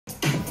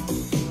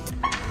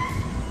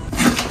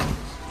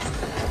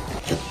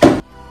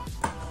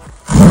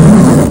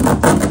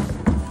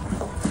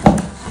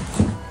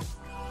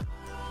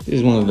This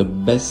is one of the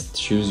best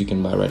shoes you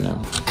can buy right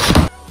now.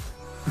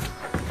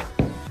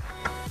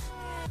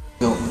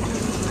 Go.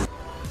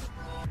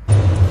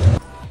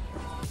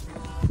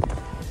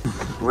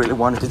 Really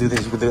wanted to do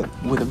this with a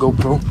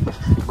GoPro,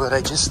 but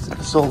I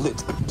just sold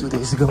it 2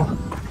 days ago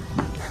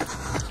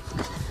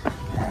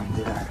and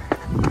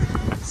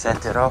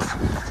sent it off,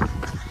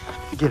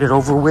 get it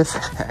over with.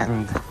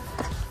 And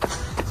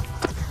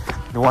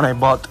the one I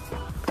bought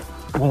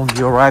won't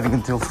be arriving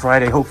until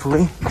Friday,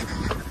 hopefully.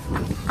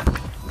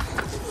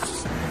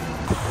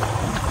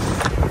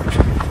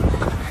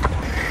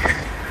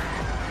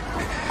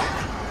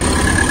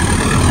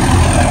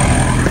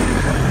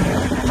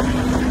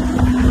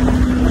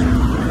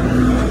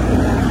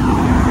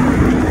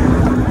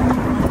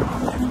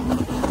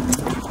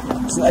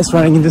 It's nice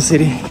running in the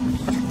city.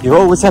 You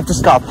always have to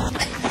stop,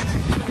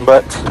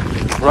 but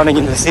running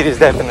in the city is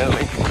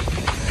definitely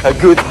a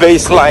good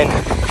baseline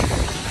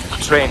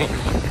training.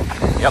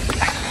 Yep.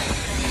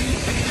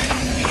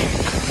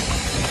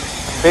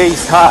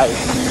 Pace high,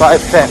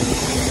 5:10.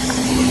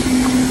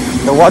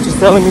 The watch is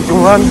telling me to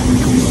run,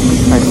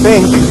 I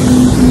think,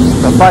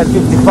 the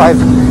 5:55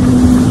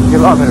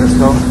 kilometers,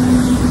 so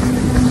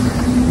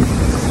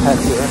I had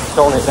to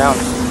tone it down.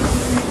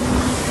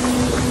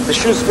 The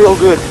shoes feel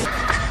good.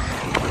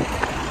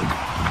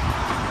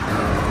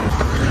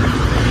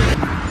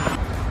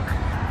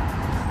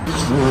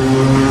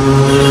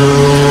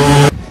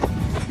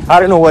 I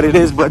don't know what it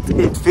is, but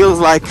it feels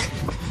like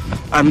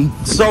I'm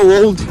so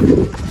old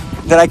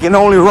that I can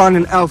only run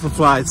in alpha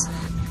flights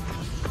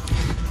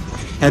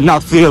and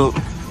not feel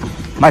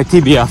my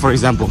tibia, for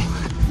example.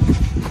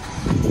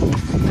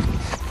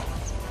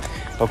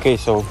 Okay,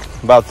 so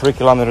about 3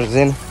 kilometers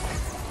in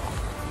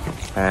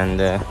and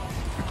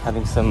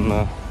having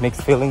some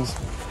mixed feelings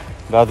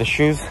about the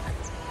shoes.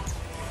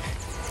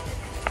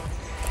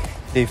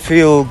 They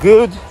feel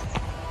good.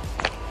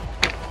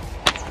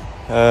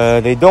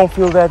 They don't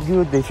feel that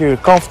good. They feel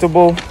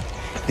comfortable.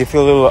 They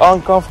feel a little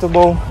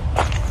uncomfortable.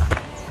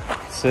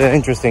 It's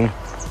interesting.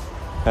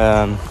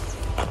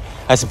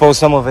 I suppose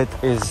some of it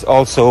is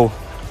also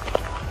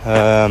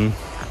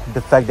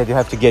the fact that you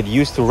have to get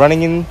used to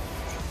running in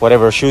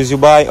whatever shoes you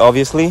buy,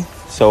 obviously.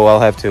 So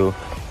I'll have to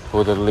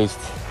put at least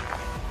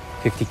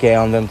 50k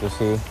on them to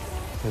see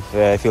if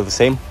I feel the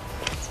same.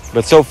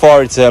 But so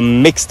far it's a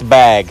mixed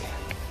bag.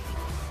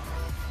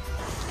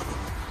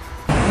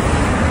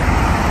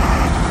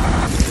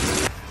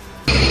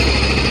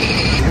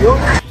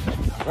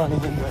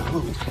 Running in the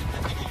hood.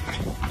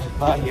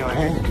 Body your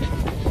hand.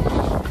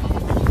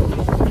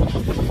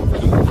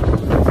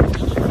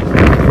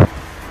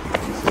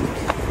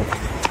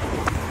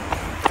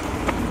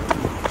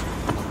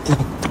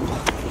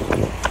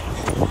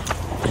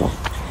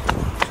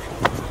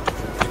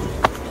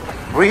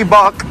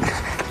 Reebok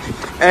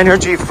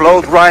Energy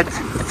Floatride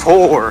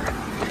 4.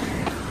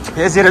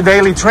 Is it a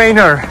daily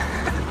trainer?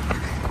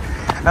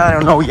 I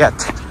don't know yet.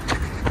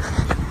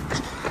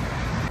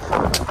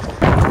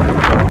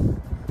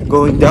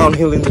 Going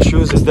downhill in the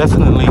shoes is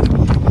definitely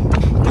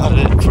not